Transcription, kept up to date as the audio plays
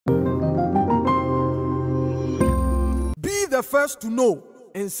the first to know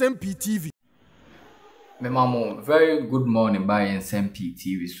Nsem-Pii TV. My mama, very good morning by Nsem-Pii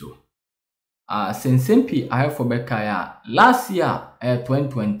TV so. Nsem-Pii I have for Bekaya last year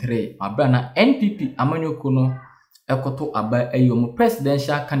 2023 my brother NPP amanyoko no ekoto aba ayomo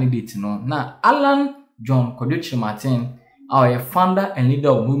presidential candidate no na Allan John Martin our founder and leader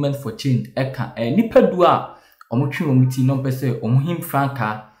of Movement for Change eka nipa a omotwe omuti no pese omuhim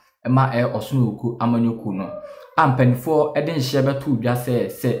franka ema osunu amanyoko no ampanifo eden hyebeto dwa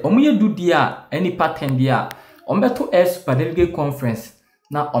se omuye dudi a nipa tendia ombeto super delegate conference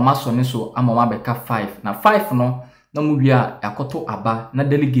na omasone so amoma beka 5 na 5 no na muwia yakoto aba na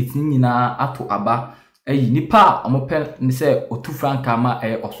delegate nyina ato aba nipa omope ni se otu franka ma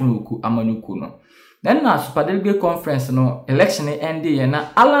osunu amanyoko no then na super delegate conference no election end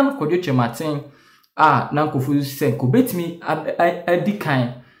na Allan Martin na nkofu se ko betimi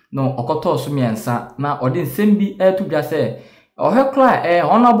adikan no okoto so miensa na ode nsem bi to dwa se ohekla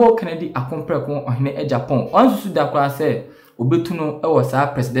honorable Kennedy akompreko ohene Japan onsusu dakra se obetu no sa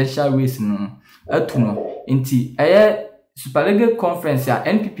presidential race no atu no nti super league conference ya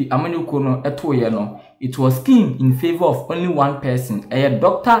NPP amanyoko no etoye no it was scheme in favor of only one person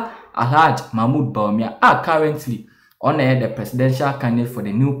Dr. Bawumia currently on the presidential candidate for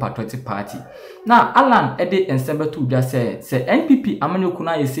the New Patriotic Party. Now Allan ede Nsem-Pii just say NPP amanyoko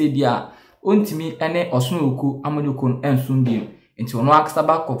na yese dia ontimi ene osunoku amanyoko ensumbi nti ono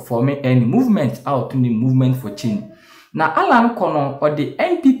aksaba ko form any movement out in the movement for change. Na Allan kono ode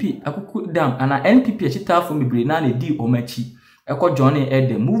NPP akuku down ana NPP achita for mibri na ne di omachi eko join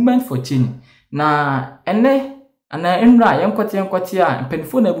the movement for change. Na ene ana enra yenkote a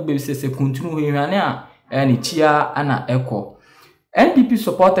mpenfo na bube sese kuntunu hwehwane a ni chia ana eko NPP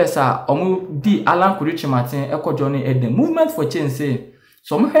supporters a omu di Allan Martin eko join the movement for change say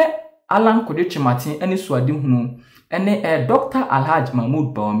some he Allan Martin eni suade hunu ene Dr.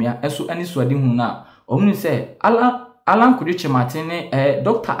 Bawumia eso eni suade hunu na omu say Allan Martin ne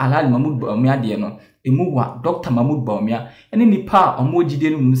Dr. Bawumia de no emuwa Dr. Bawumia eni nipa omu jide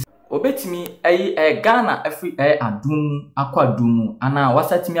no obetimi Ghana afi adum akwadum ana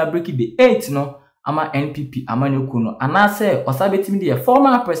wasatimi abreak the 8 no ama NPP amanyoko no ana se osabetimi the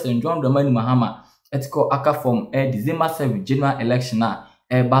former president John Dramani Mahama etiko aka form December 7 general election na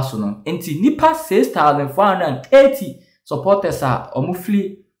baso no enti nipa 6480 supporters a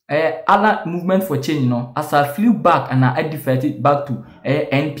omufli Allan movement for change no as I flew back and I defected back to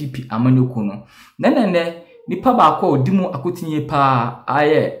NPP amanyoko no nenene nipa ba kwa odimu akotinye pa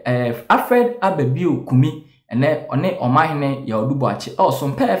Alfred Abebio Kumi ene one Omahene ya Oduboachi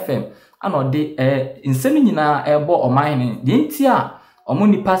Nsem-Pii FM anode nsemi nyina ebo Omahene de ntia omo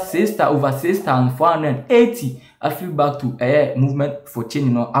nipa 6,480 I flew back to movement for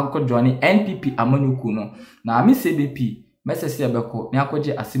change no akọ join NPP amanyoko no na ami CBP mesese ebeko ni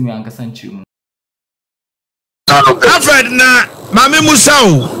akoje asimu ankasa nchimu Alfred na mami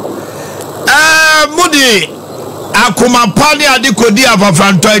Musau mudi akuma pani adikodi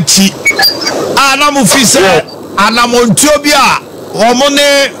afafranto achi ana mufise ana montio bia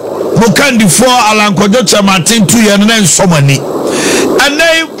omone mukandifo Allan Martin tu ye na nsomani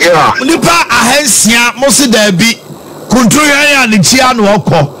ene nipa ahansia mosi da bi kuntru yan ne chia no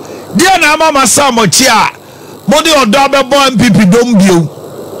okọ dia na mama samochi a modi odo abebo NPP dombio.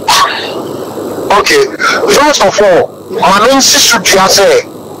 Okay, first of all, my name is say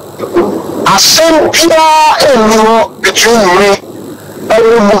Nsem-Pii between me and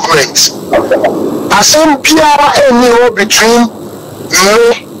the movement. Nsem-Pii between me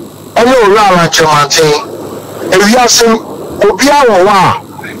and the Allan Martin. And we are saying, Obia Wawa,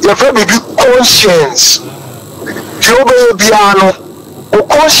 you have to be conscience. Jobe Biano, or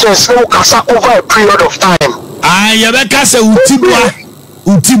conscience no kasa over a period of time. You have to say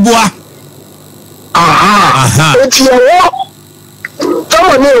Utibua. Aha. It's your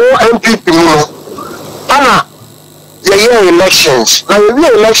NPP no ana the elections na the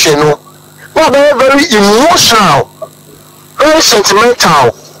election no very emotional, very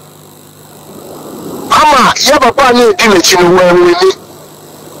sentimental ama ya papa ni dilechi no we ni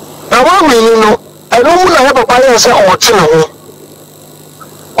na wa we ni no eno na ya papa ya say ote no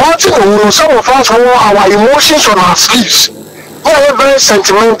some of us our emotions on our sleeves. We are very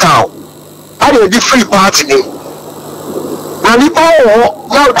sentimental and a different party. And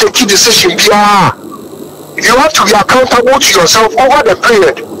now take a decision. You have to be accountable to yourself over the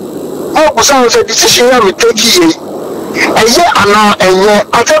period. The decision you will take here. And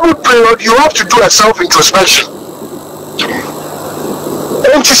at every period you have to do a self-introspection.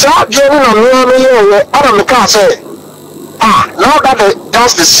 And to start getting a now that the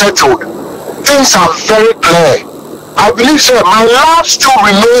dust is settled, things are very clear. I believe, sir, my love still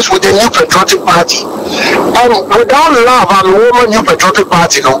remains with the New Patriotic Party. And without love and woman New Patriotic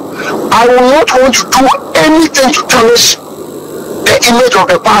Party, no, I will not want to do anything to tarnish the image of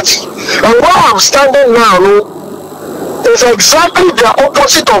the party. And where I'm standing now, no, is exactly the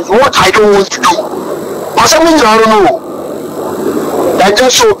opposite of what I don't want to do. But something I don't know. I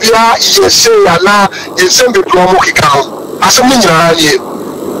just so yeah, you say, and now you send me to a monkey down. I something I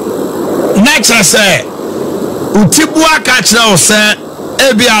next, I say, Utibua catch now, sir,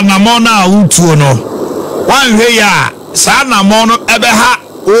 Ebi Anamona Utuno. One way, Sana Mono Ebeha,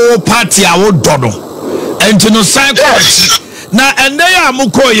 oh, party, I would dono. And to no sign. Now, and they are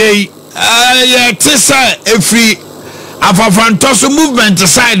Mukoye, Tessa, every Afafantoso movement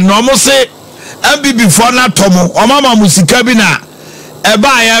aside, normal say, Ebi before na Tomo, or Mama Musikabina.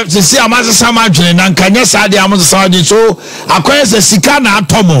 Eba to see a master samajin and Kanyasa de Amazon Sergeant, so acquires a Sikana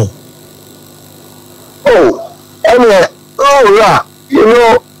Tomo. Oh, anyway, oh, yeah, you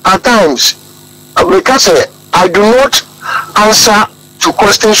know, at times, because I do not answer to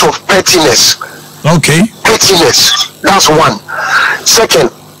questions of pettiness. Okay. Pettiness, that's one.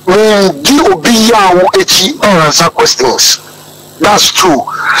 Second, when you answer questions, that's two.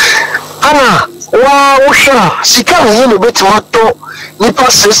 Anna, wow, sure, she can't hear me better.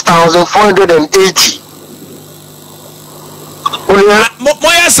 Nipa 6,480.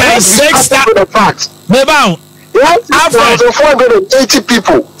 Moya says 6,000. Meba. 6,480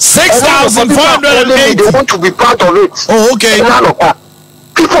 people. 6,480. They want to be part of it. Oh, okay.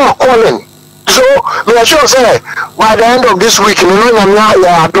 People are calling. So we are sure say by the end of this week, you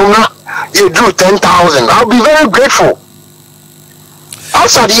drew 10,000. I'll be very grateful.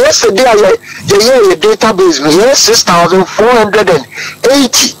 Also, yesterday, your database was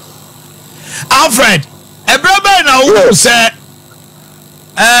 6,480. Alfred, a brother now who said,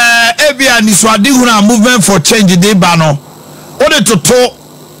 Ebia Niswadihuna movement for change the bano. Order to talk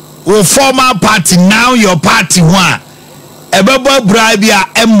will form our party now, your party one. A bubble bribia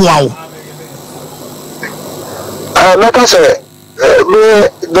M. Like I said,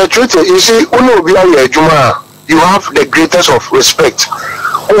 the truth is, you see, you have the greatest of respect.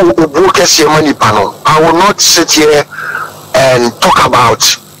 I will not sit here and talk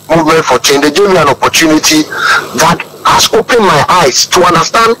about movement for change. They gave me an opportunity that has opened my eyes to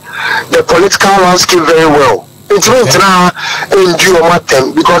understand the political landscape very well. It means now in due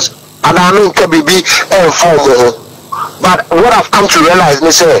because I don't know informal. But what I've come to realize,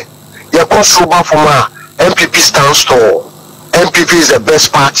 they say, you're sober from a NPP stand store. NPP is the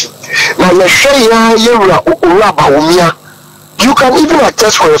best party. Now, you can even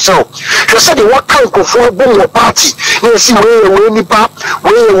attest for yourself. You said, what kind of your party? You see, where nipa.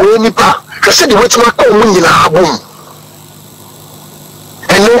 You said, what's my common in a boom?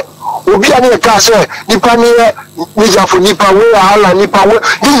 And then, Obi ani eka say nipa niye nijafu nipa we Allan nipa we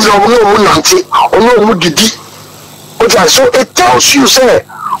this no nanti ono mu didi. Okay, so it tells you say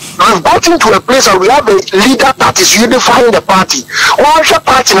we've gotten to a place where we have a leader that is unifying the party. One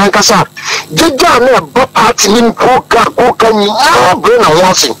party nankasa jeja na party nim koka brain and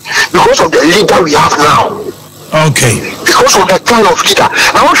watching because of the leader we have now. Okay. Because of the kind of leader.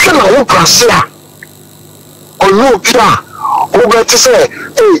 Now what should I prasea? Or no Peter over to say,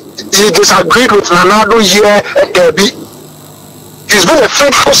 hey, he disagreed with Nanado here at Derby. He's been a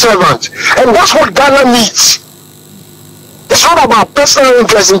faithful servant. And that's what Ghana needs. It's not about personal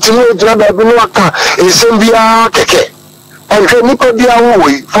interest in Nsem-Pii keke. And for me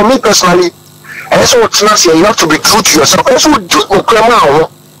personally, you have to be true to yourself. As we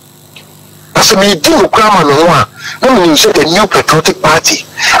do Ghana, you say the New Patriotic Party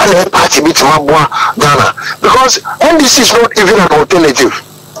and the party beat Ghana because NDC is not even an alternative.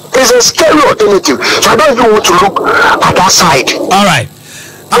 It's a scary alternative. So I don't even want to look at that side. All right.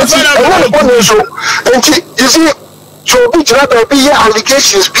 You see, so be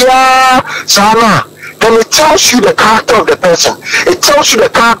allegations, then it tells you the character of the person. It tells you the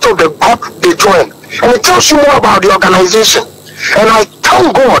character of the group they join. And it tells you more about the organization. And I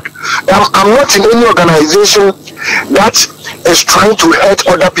thank God I'm not in any organization that is trying to hurt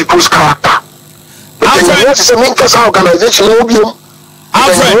other people's character.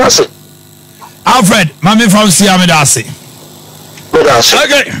 Alfred, Mami from Siamidasi.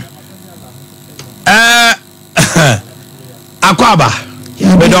 Okay. Akwaba.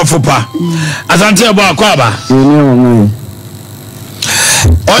 Bedofupa. Asante about Akwaba.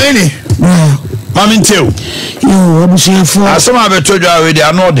 Oini. Mami Nteo. Yo, abusuafo. Asoma be tojo already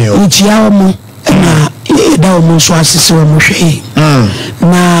anode o. Ntia omo na eda omo so asese omo hwe.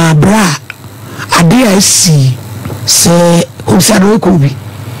 Na bra ade a si se osado ko bi.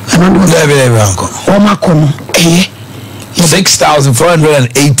 Anode lebe anko. O makono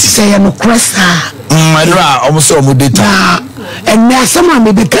 6,480. Say no cresta. Madra almost almost data. And now someone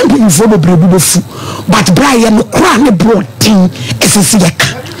may be camping for the Brubufu, but Brian no crown the broad thing as a siaka.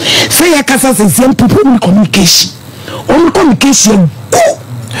 Say a casa says young people in communication. On communication.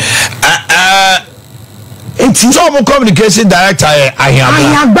 It's normal communication director. I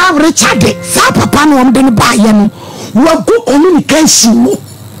have Bob Richard. Papa no one didn't buy you. What good communication?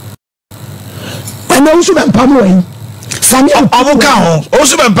 And also been Pamela. Amuka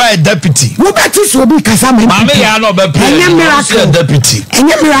also been by a deputy. What that is will be Kasama. Mamma, I know about a deputy. And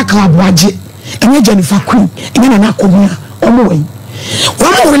your miracle budget. And your Jennifer Queen. And then an Akomia. On the way.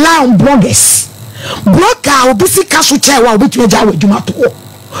 One more rely on bloggers. Blogger will be sick castle chair while which we are with Jumato.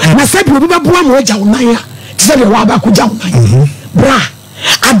 And I said, we'll be born with Jaunaya. Said the Wabaku Jaunaya. Bra,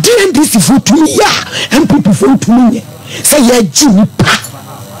 I didn't this for 2 years. And people for 2 years. Say, yeah, Jimmy Pa.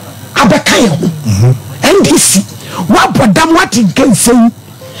 Abakayo. And this. What but damn what you can say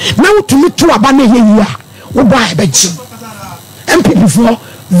now to me to a banner here or buy a bed and people for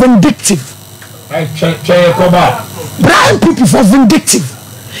vindictive Brian people for vindictive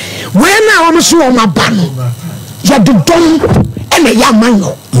when I am sure my banner you the dumb and a young man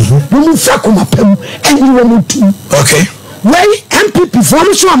you fuck on my pen and you want to okay when NPP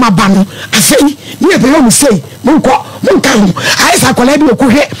for sure my banner I say you the only say Munko I say collect your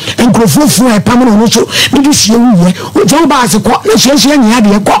cohe and go for a permanent so did you see you John Bass and yes you had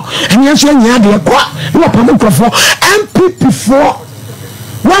the co and yes you had the co you are permanent for NPP for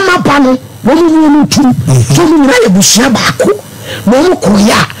one my panel 1 million 2 so many bushia bako no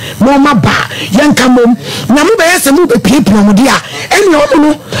koya no maba yanka mom na mo be yese mo be piepie mo dia eni o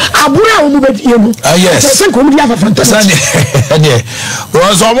no abura o mo be die mo yes se ko mo dia fa fantasy ene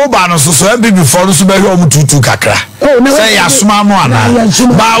wo so mo ba no so MPP before so be hwe o mo tutu kakra say asoma mo ana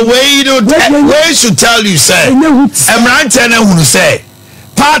but we should tell you say emrante na hunu say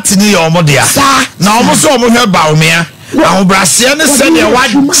party ni o mo dia na o mo so o mo hwe Bawumia ahobrase ne se ne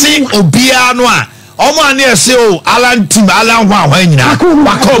wati obia no a omo ane ese o Allan team Allan hwa nyina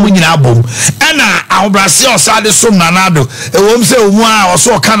waka o nyina bom ena ahobrase osade som nanado ewom se omu a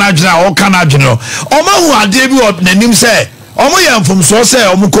oso kana adwena o kana adwene omo hu ade bi o nanim se omo yamfom so se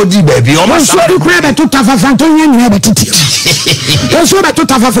omo kodi ba bi omo so di kura be tutafafanto nyina be titi so be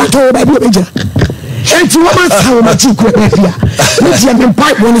tutafafanto ba bi obeja enti wo ma sa wo ma ti kura be bia ni dia me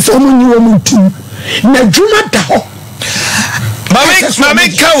pipe woni so omo nyi wo mu tu na djuma da ho mame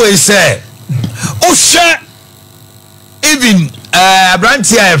kawe se o share even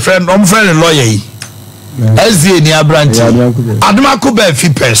Abranti a friend friend lawyer yi SDA ni Abranti Adumako ba fi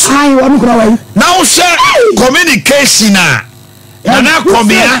person ai wo nkura wai na o share communication na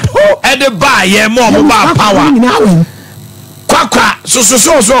komia e de ba ye mo ba power kwakwa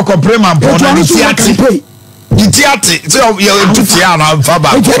so komprema mpon na nitiati so you tutia na fa ba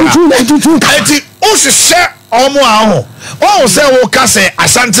eti o share omo aho o se wo ka se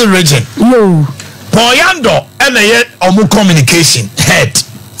Ashanti region yo Poyando and omu communication head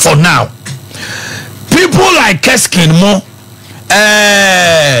for now. People like Keskin mo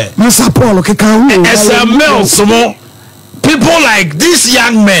Masa Paul SML mo people like these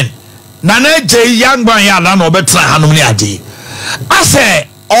young men Nana J young man ya na no betra hanum ni ade. I say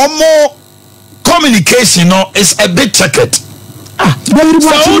omo communication no is a bit checkered.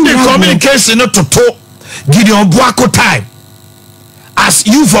 So the communication no to Gideon Buako time as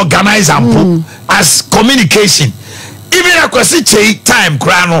youth organizer as communication even akwasi time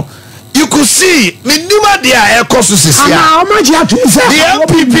krano you could see minima dia the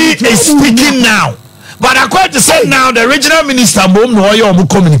NPP is speaking now but according to say now the regional minister mom no your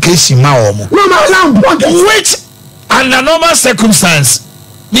communication ma which under normal circumstance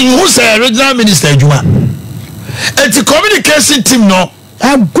who say regional minister Juma and the communication team no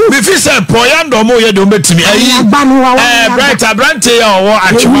if you say Poyando mo ye do betimi bright Abrante or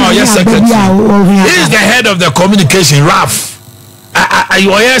Achima or secretary he is the head of the communication Raf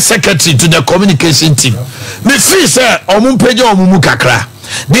you are secretary to the communication team me feel say omu peje omu kakra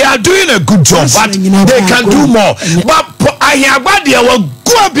they are doing a good job but they can do more but I hear about the go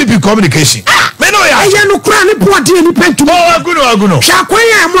people communication me no ya aye no kura ni body ni pentu aguno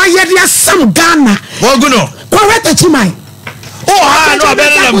shakwanya mo ye dia sam Ghana aguno ko weta chimai oh no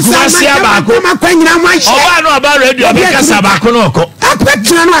abena mfuasia baako oba no aba radio be kasa baako no ko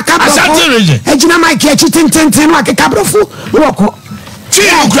apetra no akabro ejina mike e chitintenten no akekabrofo no ko twi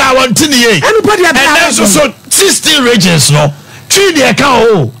ukra wonti ye and then so 16 regions no twi de ka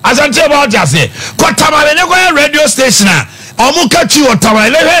o asante about just kotamale ne ko radio station a omu ka twi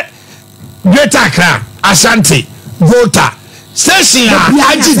otamale Greater Accra Ashanti Volta station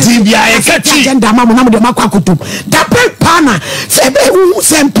IGTV agenda mama na mo de makwakotom da big pana se be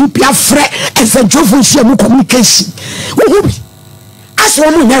Nsem-Pii afre and se jofo share mu communication wo bi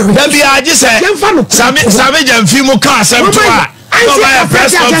aso mo nyare da bia agi se same jamfi mu ka asem to a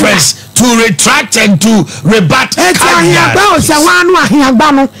press conference to retract and to rebut ba o se wanu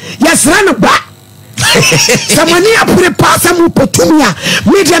ahiagba no yesra no ba samani apre pasa mu potumia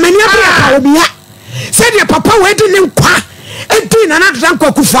media mani apre ka obia said your papa we di ne nkwa enti na na dan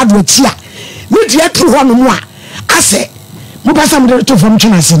kwa kufa do chia media tru ho no mu a ase mo pasa mo de to fam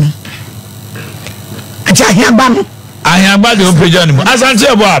twinase no aja ahiagba no ahiagba de opeja ni mo asante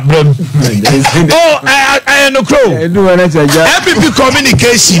ebo abram I no crow NPP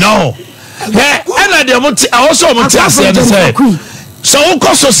communication no and de mo also mo ti ase no say so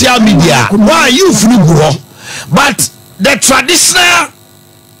on social media why you free go but the traditional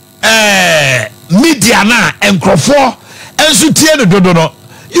media na enkrofo enso tie no dodo no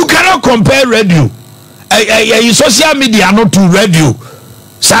you cannot compare radio social media not to radio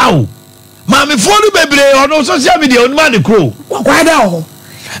sao mami fonu bebre on social media on man crow why da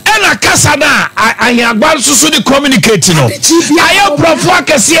and akasa na ahagba susu di communicate no ayo profo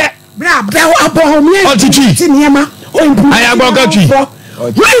akese bra Dr.Bawumia otiti niema ahagba gatwi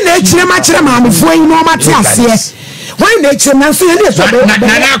why na chire ma chire mami fo yin no mate ase why na chire na so ye so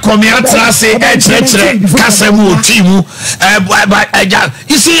na komi atrase chire kasemu otimu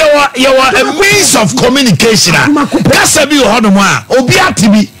you see you a means of communication kasabi ho no mo a obi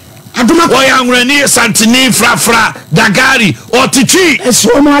atibi Oyangreni Santini Frafra Dagari Otiti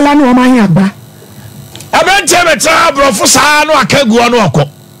eso mo Allan Omanhene agba abente metra brofo saa no akaguo no okọ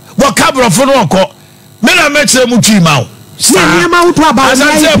wo ka brofo no okọ me na metre mu twi ma o saa ma wo to aba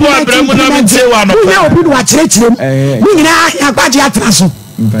asante bo abremu na mete wa no na obi do akyerechirem ni nyina agbaje atraso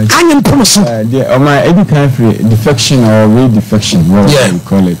anyi mpomo so every time for defection or re-defection whatever you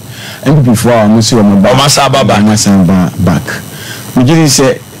call it and before I must say back we just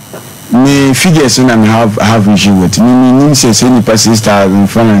say me figures when I have issue with me say any person start in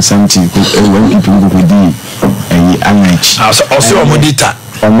front and something when people go with the also data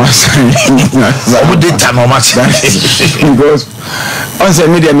because on the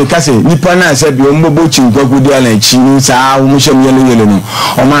media me say nipa na say bi ombo chi ngogo di Allan chi ni sa wo shem yelo no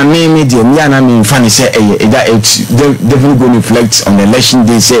o ma me media me na me fan say it definitely going to reflect on the election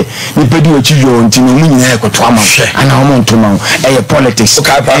day say nipa di ochi yo nti no mu nyina ekoto ama ana o mo ntoma politics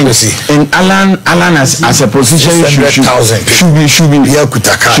and Allan as a position should be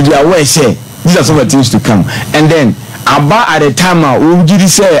aware say these are some of the things to come and then about at the time we did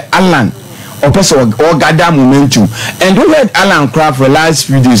say Allan or person or gather momentum and we heard Allan cry for last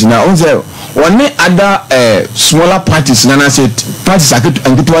few days now on say one other smaller parties na said parties are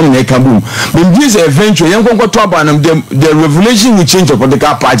and get one in a kaboom but this eventually young go to about the revelation will change of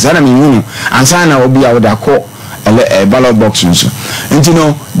political parties and I mean and sign will be out the call a ballot box so and you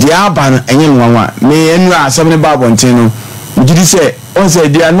know the urban and you me enra 70 bab on teno we did say on say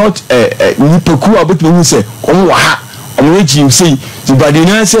they are not nipeku about me say on wa you say the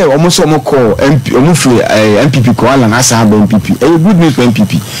badina say almost call NPP call Allan as have NPP a good news for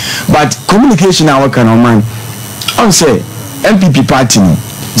NPP but communication our kind of man on say NPP party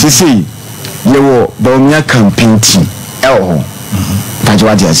say you Bawumia campaign team that's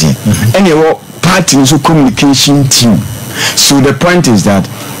what you say and you party so communication team so the point is that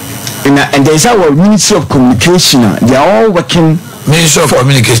and there's our Ministry of Communication they are all working Minister of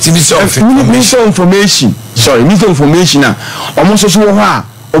Communication, Minister of Information. Sorry, Minister of Information. Almost so ha.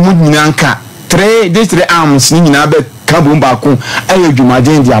 Omudinanka. These three arms. Ni na be kabumba kun. Ayo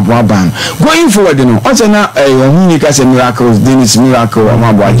jumaden di abuaban. Going forward, you know. Also na unika se miracles. Dennis miracle.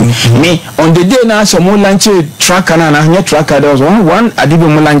 Me on the day na some lanche tracker na na tracker. There was one adibo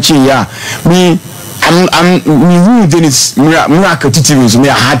lanche ya. Me. I'm Dennis miracle TTV. So me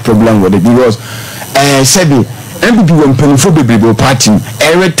I had problem with it because Sebi. NPP won penfo bebebe party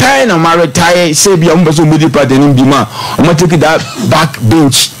retire na ma retire say bia mbeso mudi party ni bima o take that back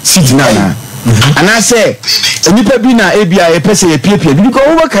bench seat na and I say enipa bi na ebia e pese e piepie because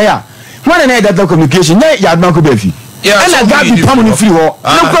over kaya when na that communication na ya adma ko befi and gabi pamuni free ho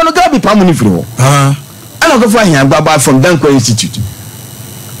no kono gabi pamuni free ho and go for here baba from Danko Institute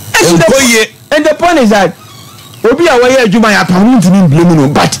and the point is that obi a why adwuma ya pamuni ntimi blame no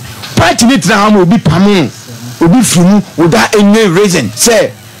but party ni tra am obi pamu obi from without any reason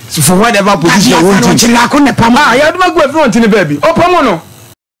say so for whatever position you want to la ko ne pam ya do go everyone tin baby o pam no